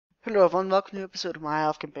Hello everyone, welcome to a new episode of my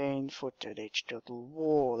Elf campaign for Third Age Total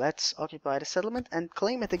War. Let's occupy the settlement and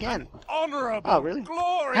claim it again. Honorable, Oh really?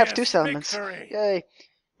 I have two settlements. Victory. Yay.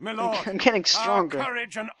 My lord, I'm getting our stronger.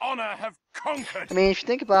 courage and honor have conquered. I mean, if you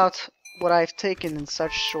think about what I've taken in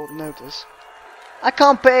such short notice. I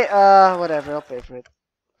can't pay, whatever, I'll pay for it.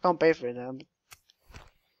 Can't pay for it,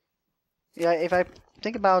 yeah, if I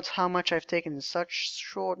think about how much I've taken in such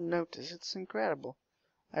short notice, it's incredible.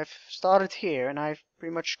 I've started here, and I've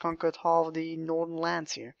pretty much conquered half of the northern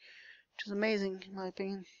lands here. Which is amazing, in my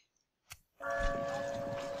opinion.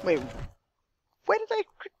 Wait, where did I...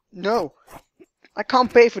 No! I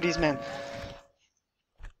can't pay for these men.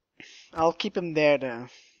 I'll keep them there, though.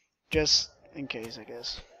 Just in case, I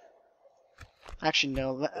guess. Actually,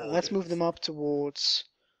 no. Let's move them up towards...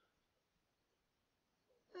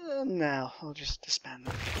 no, I'll just disband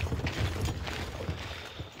them.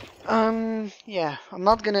 Yeah, I'm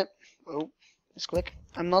not gonna... Oh, just click.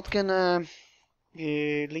 I'm not gonna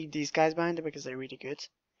leave these guys behind because they're really good.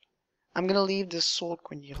 I'm gonna leave the Sword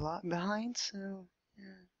Queen behind, so...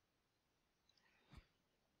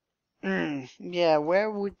 Yeah. Yeah, where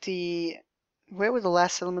would the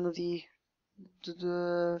last settlement of the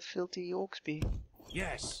filthy orcs be?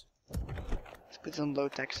 Yes. Let's put it on low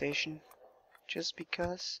taxation. Just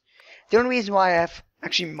because. The only reason why I have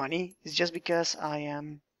actually money is just because I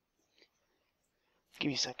am... Give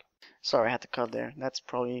me a sec. Sorry, I had to cut there. That's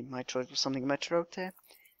probably my throat was something in my throat there.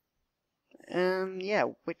 Yeah,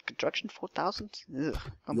 with construction 4,000. Ugh,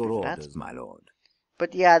 Your orders, my lord.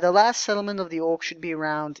 But yeah, the last settlement of the orcs should be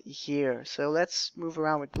around here. So let's move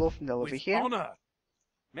around with Glorfindel over here. Honor.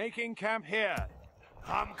 Making camp here.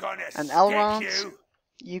 I'm gonna and stick Elrond,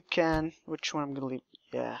 you can... Which one I'm gonna leave?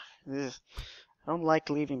 Yeah. Ugh. I don't like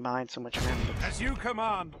leaving behind so much men. As you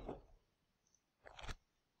command.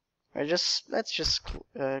 Let's just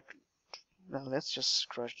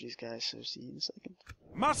crush these guys. So see in a second.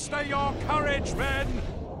 Muster your courage, men.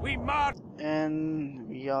 We must. And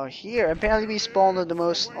we are here. Apparently we spawned on the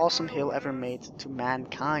most awesome hill ever made to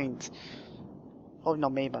mankind. Oh,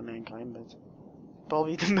 not made by mankind, but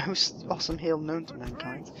probably the most awesome hill known to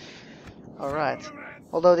mankind. Alright.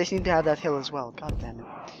 Although they seem to have that hill as well. God damn it.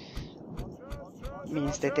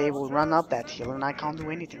 Means that they will run up that hill and I can't do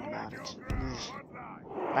anything about it. Ugh.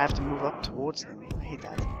 I have to move up towards them. I hate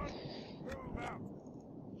that.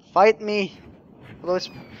 Fight me! Although it's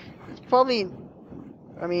probably...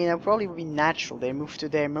 I mean, it probably would be natural. They move to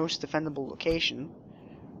their most defendable location.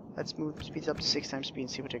 Let's move speed up to 6 times speed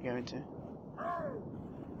and see what they're going to.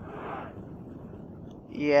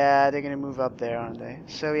 Yeah, they're gonna move up there, aren't they?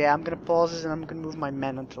 So yeah, I'm gonna pause this and I'm gonna move my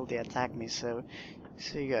men until they attack me. So,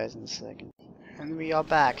 see you guys in a second. And we are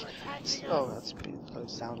back. Oh, that's been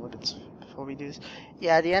closed down a little bit before we do this.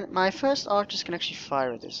 Yeah, my first archers can actually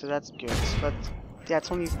fire at this, so that's good. But yeah, it's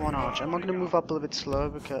only one archer. I'm not gonna move up a little bit slower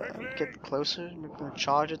because get closer. I'm gonna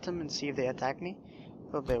charge at them and see if they attack me.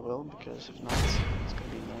 Well, they will, because if not, it's gonna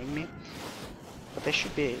be annoying me. But they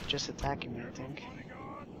should be just attacking me, I think.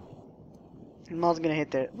 I'm not gonna hit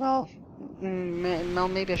their... Well,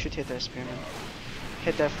 maybe I should hit their spearmen.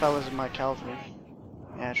 Hit their fellas with my cavalry.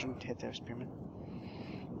 Yeah, I shouldn't hit their spearmen.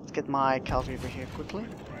 Let's get my cavalry over here quickly.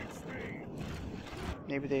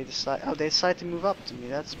 Maybe they decide... Oh, they decide to move up to me.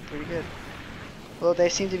 That's pretty good. Well, they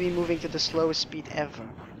seem to be moving to the slowest speed ever.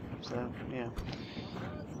 So, yeah.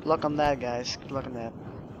 Good luck on that, guys. Good luck on that.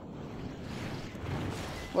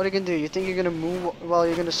 What are you gonna do? You think you're gonna move while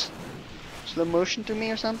you're gonna slow motion to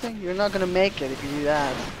me or something? You're not gonna make it if you do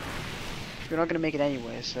that. You're not gonna make it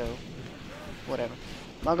anyway, so... Whatever.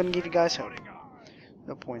 I'm not gonna give you guys hope.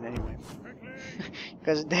 No point anyway. You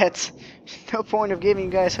guys are dead. No point of giving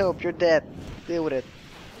you guys hope. You're dead. Deal with it.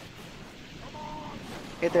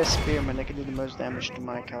 Hit their spearmen, they can do the most damage to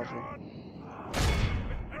my cavalry.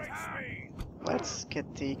 Let's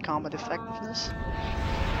get the combat effectiveness.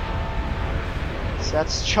 So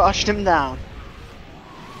let's charge them down.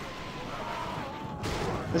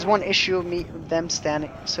 There's one issue of them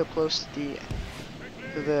standing so close to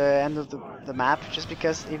the end of the map, just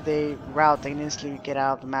because if they rout, they can instantly get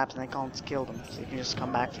out of the map and I can't kill them. So you can just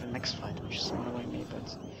come back for the next fight, which is annoying me,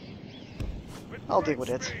 but I'll deal with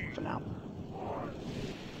it for now.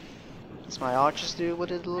 Let's my archers deal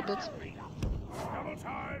with it a little bit.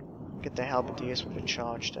 Get the halberdiers with a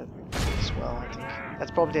charge that as well, I think.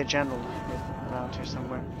 That's probably their general around here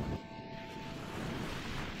somewhere.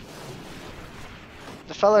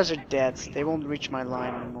 The fellas are dead, they won't reach my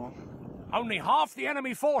line anymore. Only half the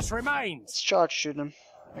enemy force remains. Let's charge shoot them.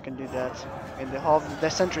 I can do that. And their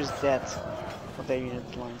center is dead of their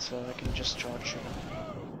unit line, so I can just charge shoot them.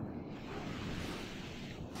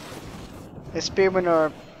 The spearmen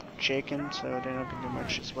are shaken, so they're not gonna do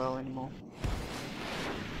much as well anymore.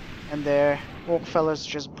 And their orc fellas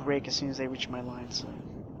just break as soon as they reach my line, so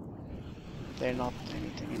they're not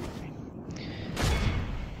anything anyway.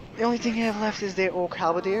 The only thing I have left is their orc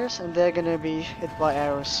halberdiers, and they're gonna be hit by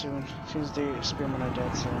arrows soon, as soon as the spearmen are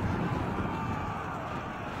dead, so...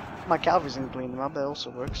 My cavalry's gonna clean them up, that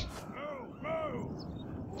also works.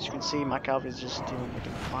 As you can see, my cavalry's just dealing with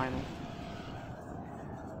the final.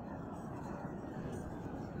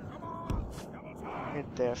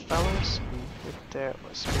 Hit their fellas, and hit their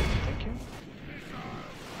spearmen, thank you.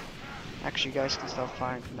 Actually, you guys can stop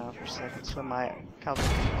firing for now for a second, so my cavalry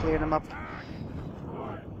can clear them up.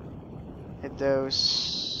 Hit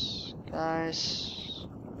those guys.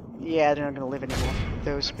 Yeah, they're not gonna live anymore. Hit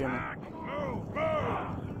those spearmen.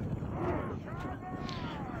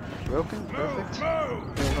 Broken, perfect.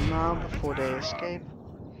 Kill them now before they escape.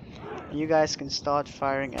 And you guys can start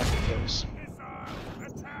firing at those.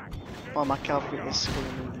 While my cavalry is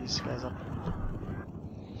cleaning these guys up.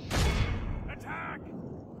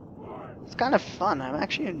 It's kind of fun. I'm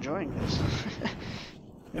actually enjoying this.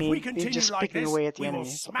 I mean, if we continue just like picking this, away at the we enemy. will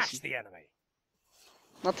smash the enemy.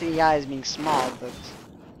 Not the eyes being small, but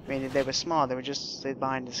I mean, if they were small, they would just stay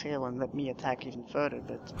behind this hill and let me attack even further.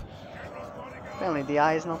 But apparently, the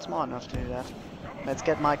eye is not small enough to do that. Let's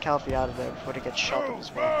get my cavalry out of there before they get shot up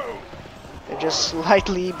as well. They're just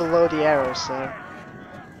slightly below the arrows, so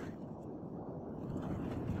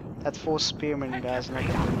that 4 spearmen guys are not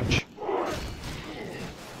gonna do much.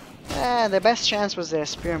 Their best chance was their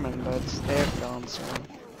spearmen, but they're gone, so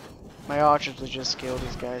my archers will just kill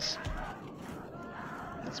these guys.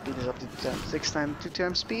 Let's speed this up to 6 times 2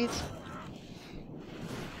 times speed.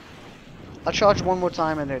 I'll charge one more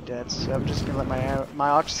time and they're dead, so I'm just gonna let my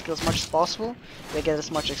archers kill as much as possible. They get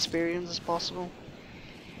as much experience as possible.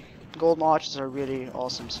 Golden archers are really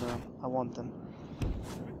awesome, so I want them.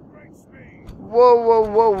 Whoa, whoa,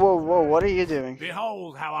 whoa, whoa, whoa, what are you doing?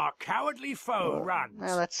 Behold how our cowardly foe runs.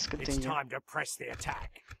 Now let's continue. It's time to press the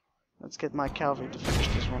attack. Let's get my cavalry to finish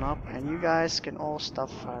this one up, and you guys can all stop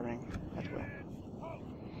firing at will.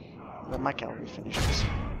 Let my cavalry finish this.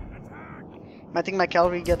 I think my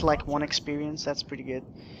cavalry get like 1 experience, that's pretty good.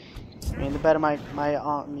 I mean, the better my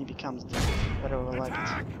army becomes, the better I like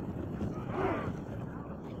it.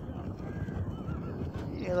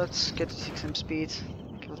 Yeah, let's get to 6 times speed,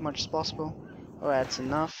 kill as much as possible. Alright, that's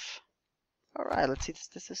enough. Alright, let's see the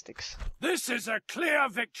statistics. This is a clear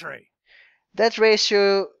victory. Death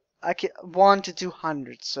ratio, 1 to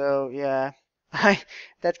 200, so yeah.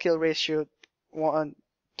 That kill ratio, 1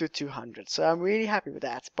 to 200, so I'm really happy with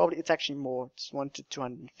that. Probably it's actually more, it's 1 to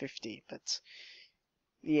 250, but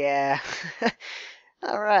yeah.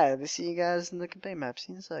 Alright, we'll see you guys in the campaign map,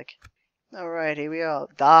 see you in a sec. Alright, here we are.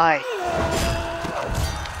 Die!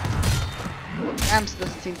 Amps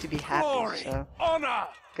doesn't seem to be happy, Glory, so honor,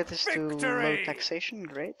 get this victory. to low taxation,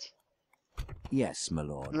 great. Yes, my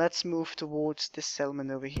lord. Let's move towards this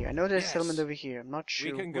settlement over here. I know there's a Yes. settlement over here. I'm not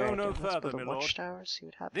sure We can where. go no Let's further, build a my lord. watchtower, see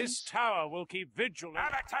what happens. This tower will keep vigilant.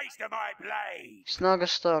 Have a taste of my blade. Snugger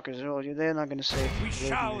stalkers, oh, they're not gonna save. We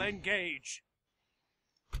shall me. engage.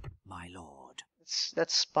 My lord.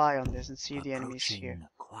 Let's spy on this and see the enemies Approaching here.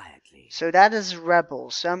 quietly. So that is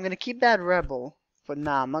rebel. So I'm gonna keep that rebel for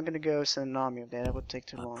now. I'm not gonna go send an army up there. That would take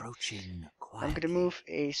too long. Approaching quietly. I'm gonna move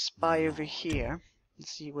a spy over lord. here and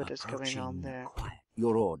see what is going on there.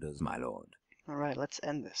 Your orders, my lord. Alright, let's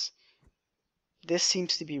end this. This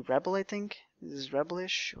seems to be rebel, I think. This is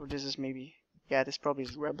rebelish, or this is maybe... Yeah, this probably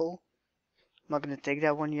is rebel. I'm not gonna take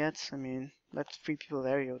that one yet. I mean, let 3 people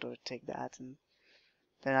there go to take that, and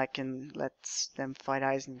then I can let them fight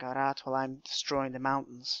Isengard out while I'm destroying the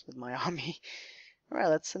mountains with my army. Alright,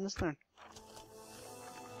 let's send this turn.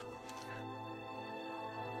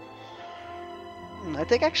 I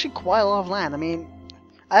take actually quite a lot of land. I mean,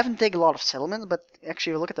 I haven't taken a lot of settlements, but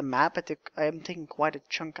actually if you look at the map, I am taking quite a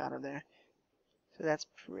chunk out of there. So that's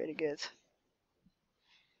pretty good.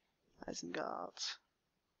 Isengard.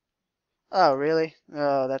 Oh, really?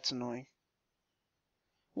 Oh, that's annoying.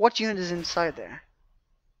 What unit is inside there?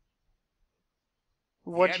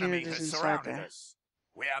 What The enemy unit is has inside surrounded there? us.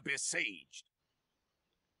 We are besieged.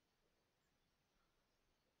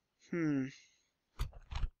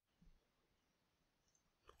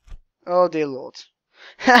 Oh dear lord.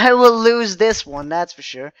 I will lose this one, that's for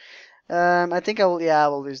sure. I think I will, yeah, I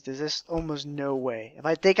will lose this. There's almost no way. If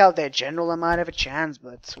I take out their general, I might have a chance,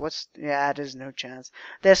 but yeah, there's no chance.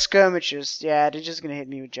 They're skirmishers, yeah, they're just gonna hit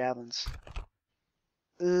me with javelins.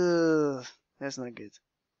 Ugh, that's not good.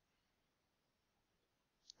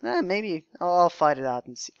 Maybe I'll fight it out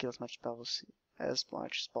and kill as much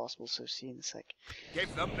as possible, so see you in a sec.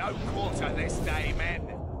 Give them no quarter this day,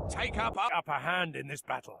 men. take up upper hand in this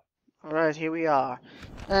battle. Alright, here we are.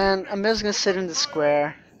 And I'm just gonna sit in the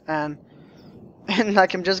square and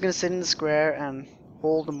like I'm just gonna sit in the square and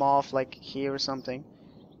hold them off like here or something.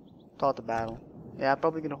 Start the battle. Yeah, I'm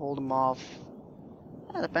probably gonna hold them off.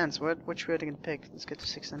 Yeah, depends. Which way are they gonna pick? Let's get to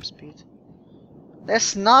 6 times speed.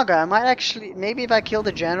 There's Snaga. I might actually, maybe if I kill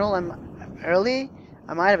the general early,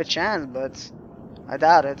 I might have a chance, but I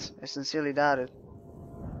doubt it. I sincerely doubt it.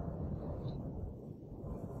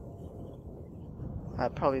 I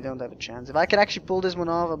probably don't have a chance. If I can actually pull this one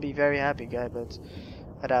off, I'll be very happy, guy, but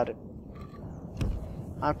I doubt it.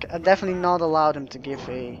 I definitely not allowed him to give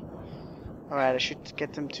a... Alright, I should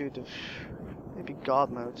get them to the... maybe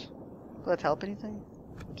God mode. Will that help anything?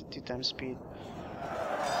 2 times speed.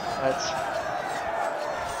 Right.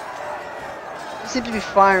 They seem to be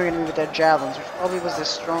firing at me with their javelins, which probably was their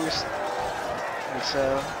strongest. And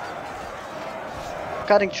so...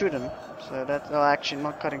 cutting through them. So that... well, actually,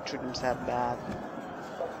 not cutting through them is that bad.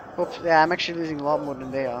 Oops, yeah, I'm actually losing a lot more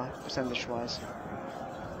than they are, percentage-wise.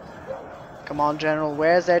 Come on, General.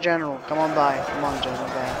 Where's their General? Come on by. Come on, General.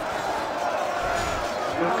 There.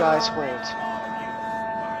 You guys hold.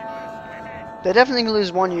 They're definitely going to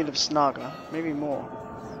lose 1 unit of Snaga. Maybe more.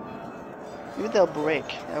 Maybe they'll break.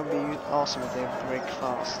 That would be awesome if they break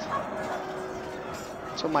fast.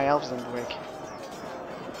 So my elves don't break.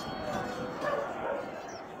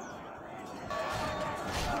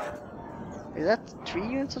 Is that 3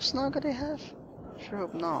 units of Snaga they have? Sure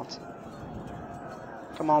hope not.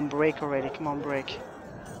 Come on, break already. Come on, break.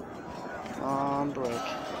 Come on, break.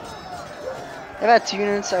 If I had 2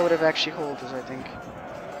 units, I would have actually hold this, I think.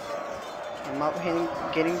 I'm not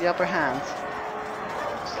getting the upper hand.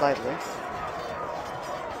 Slightly.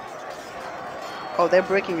 Oh, they're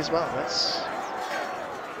breaking as well. That's...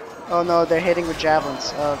 oh no, they're hitting with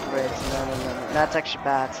javelins. Oh great. No. That's actually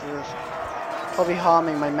bad. Ugh. Probably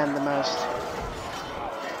harming my men the most.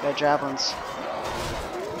 Their javelins.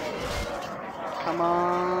 Come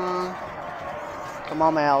on. Come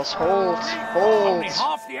on, my elves. Hold. Hold. Only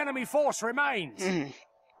half the enemy force remains.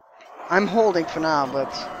 I'm holding for now,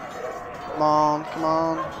 but... come on. Come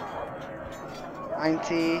on.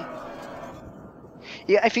 90.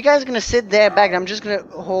 Yeah, if you guys are gonna sit there back, I'm just gonna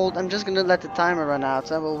hold. I'm just gonna let the timer run out.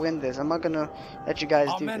 So I will win this. I'm not gonna let you guys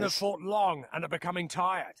do this. Our men have fought long and are becoming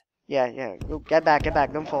tired. Yeah. Go, get back.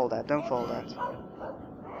 Don't fold that. Don't fold that.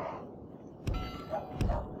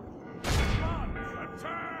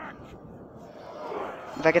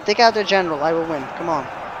 If I can take out their general, I will win. Come on.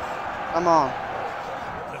 Come on.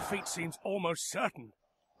 Defeat seems almost certain.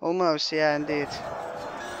 Almost, yeah, indeed.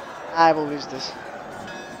 I will lose this.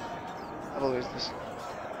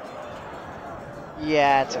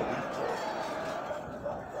 Yeah, it's over.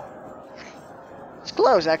 It's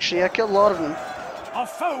close, actually. I killed a lot of them. Our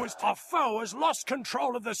foe has lost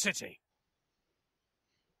control of the city.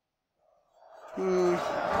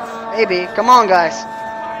 Maybe. Come on, guys.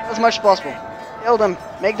 As much as possible. Kill them.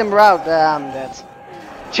 Make them rout. I'm dead.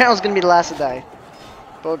 General's gonna be the last to die.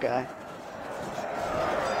 Poor guy.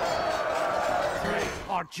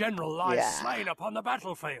 Our general lies slain upon the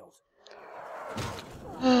battlefield.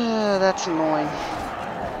 That's annoying.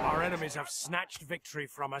 Our enemies have snatched victory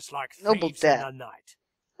from us like Noble thieves in death. the night.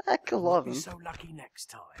 I kill a lot of We'll be them. so lucky next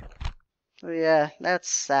time. Oh, yeah, that's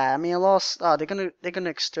sad. I mean, I lost. Oh, they're gonna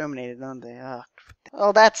exterminate it, aren't they?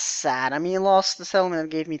 Oh, that's sad. I mean, I lost the settlement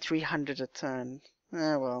that gave me 300 a turn.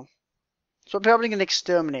 Well. So I'm probably gonna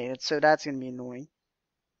exterminate it. So that's gonna be annoying.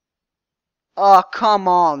 Oh, come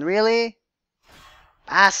on, really?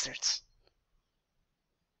 Bastards.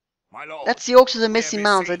 My lord. That's the Orcs with the we Misty have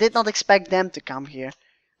Mounts. I did besieged. not expect them to come here.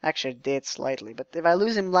 Actually, I did slightly, but if I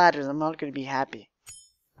lose in ladders, I'm not gonna be happy.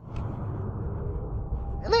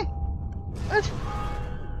 Really? What?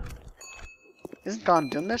 Isn't Khan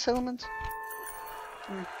done their settlement?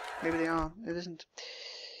 Maybe they are. It isn't.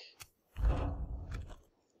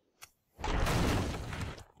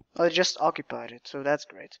 Oh, they just occupied it, so that's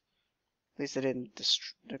great. At least they didn't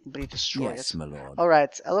completely destroy Yes, it. my lord.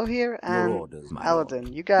 Alright, Elo here, Your and orders, my Aladdin.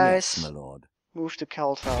 lord. You guys Yes, my lord. move to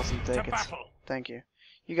Caldfiles and take To it. battle. Thank you.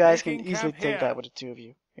 You guys Making can easily camp take here. that with the 2 of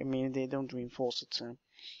you. I mean, they don't reinforce it, so...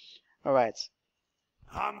 Alright.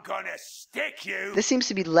 I'm gonna stick you. This seems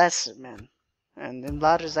to be less men. And then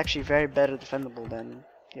ladder is actually very better defendable than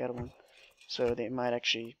the other one. So they might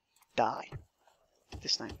actually die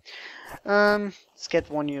this time. Let's get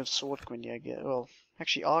 1 unit of sword quindy, I guess. Well,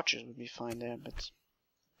 actually archers would be fine there, but...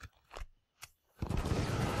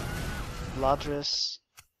 Ladris.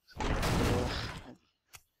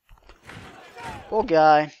 Poor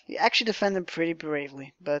guy. He actually defended pretty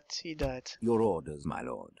bravely, but he died. Your orders, my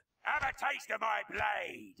lord. Have a taste of my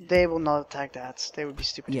blade. They will not attack that. They would be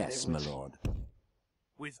stupid Yes, if they my would. lord.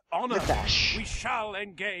 With honor, The dash. we shall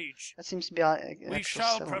engage. That seems to be an We extra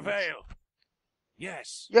shall settlement. prevail.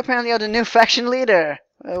 Yes. You apparently are the new faction leader.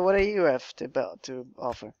 What do you have to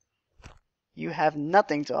offer? You have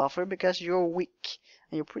nothing to offer because you're weak.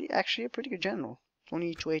 And you're actually a pretty good general.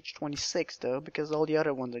 Only to age 26 though, because all the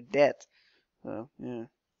other ones are dead. So, yeah.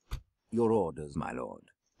 Your orders, my lord.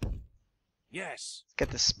 Yes. Let's get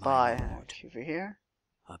the spy lord. over here.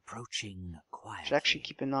 Approaching quietly. Should actually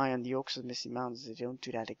keep an eye on the Orcs of Misty Mountains. They don't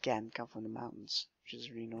do that again. Come from the mountains. Which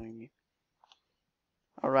is really annoying me.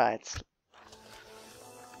 Alright.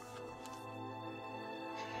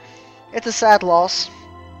 It's a sad loss.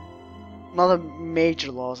 Not a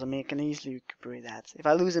major loss. I mean, I can easily recuperate that. If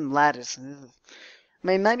I lose him ladders, I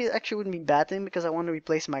mean, maybe it actually wouldn't be a bad thing because I want to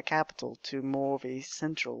replace my capital to more of a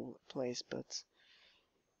central place. But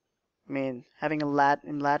I mean, having a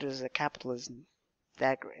ladder as a capital isn't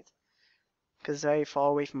that great because it's very far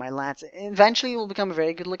away from my lands. Eventually, it will become a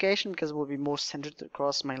very good location because it will be more centered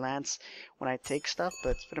across my lands when I take stuff.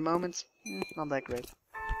 But for the moment, not that great.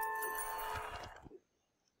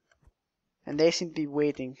 And they seem to be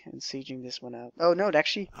waiting and sieging this one out. Oh no,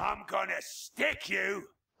 actually. I'm gonna stick you.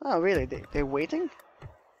 Oh really? They're waiting?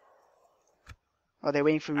 Oh, they're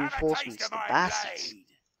waiting for Have a reinforcements. taste of The my bastards.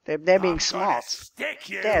 blade. They're being I'm smart. gonna stick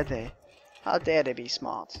you. Dare they? How dare they be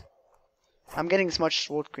smart? I'm getting as much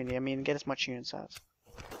sword queening. I mean, get as much units out.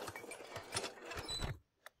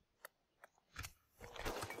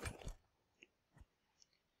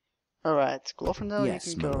 Alright, Glorfindel, Yes,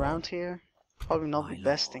 you can my go lord. around here. Probably not My the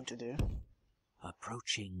best lord. thing to do.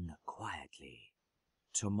 Approaching quietly.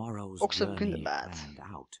 Tomorrow's Orcs of journey Gundabad. planned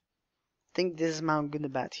out. I think this is Mount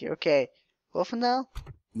Gundabad here. Okay, Glorfindel,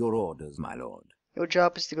 Your orders, my lord. your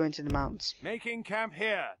job is to go into the mountains. Making camp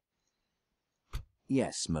here.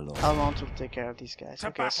 Yes, my lord. Almont will take care of these guys. To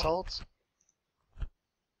Okay, battle. Assault.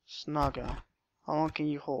 Snugger. How long can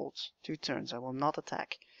you hold? 2 turns. I will not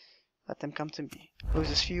attack. Let them come to me. Lose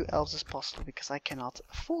as few elves as possible because I cannot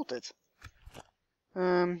afford it.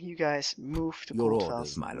 You guys move to Your Coldfell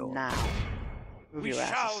orders, my lord. now. Move We your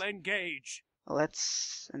shall asses. engage.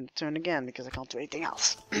 Let's end the turn again because I can't do anything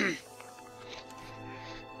else.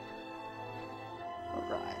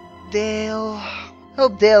 Alright. Dale.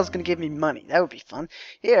 Hope Dale's gonna give me money. That would be fun.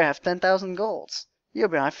 Here, I have 10,000 golds. You'll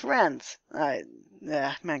be my friend.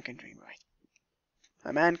 Man can dream, right?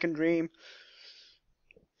 A man can dream.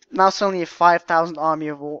 Now suddenly a 5,000 army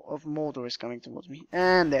of Mordor is coming towards me.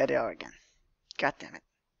 And there they are again. God damn it.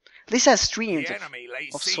 At least it has 3 The units enemy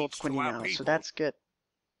lays of siege sword to quinny our now, so people. that's good.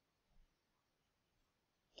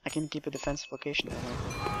 I can keep a defensive location there.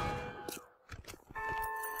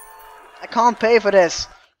 I can't pay for this!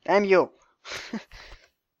 Damn you!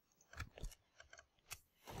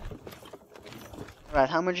 Right,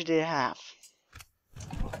 how much do you have?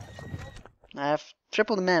 I have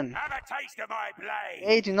triple the men. Have a taste of my blade.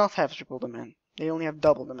 They do not have triple the men. They only have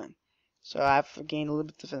double the men. So I've gained a little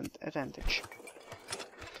bit of advantage.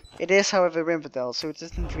 It is, however, Rivendell, so it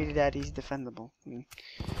isn't really that easy defendable.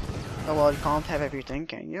 Oh well, you can't have everything,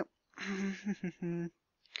 can you?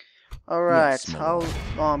 Alright, Yes, my how lord.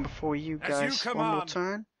 long before you As you guys one more command.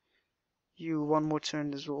 turn? One more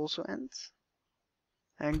turn, this will also end.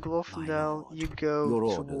 And Glorfindel, lord. you go Your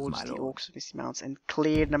orders, towards my the lord. Orcs of Misty Mountains and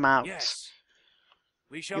clear them out. Yes.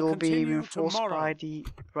 We shall You'll be continue reinforced tomorrow. by the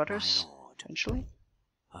brothers, My lord. eventually.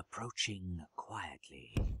 Approaching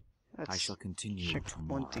quietly. I Let's shall continue check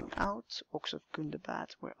tomorrow. one thing out. Orcs of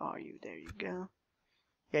Gundabad, where are you? There you go.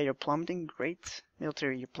 Yeah, you're plummeting, great.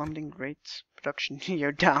 Military, you're plummeting, great. Production,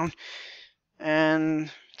 you're down.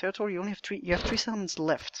 And territory, you only have 3. You have 3 settlements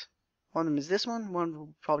left. One of them is this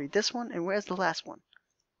one probably this one, and where's the last one?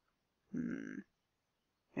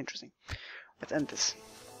 Interesting. Let's end this.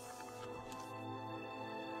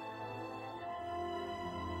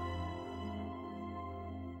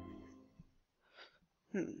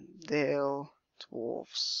 Dale,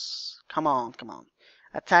 dwarfs. Come on, come on.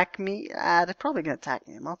 Attack me? They're probably gonna attack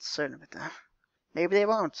me. I'm not certain of it though. Maybe they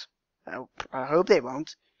won't. I hope they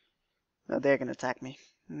won't. No, they're gonna attack me.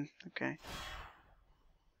 Okay.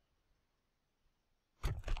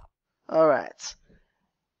 Alright.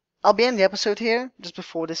 I'll be ending the episode here, just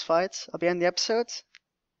before this fight. I'll be ending the episode.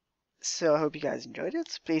 So I hope you guys enjoyed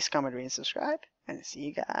it. Please comment, rate, and subscribe. And see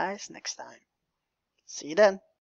you guys next time. See you then.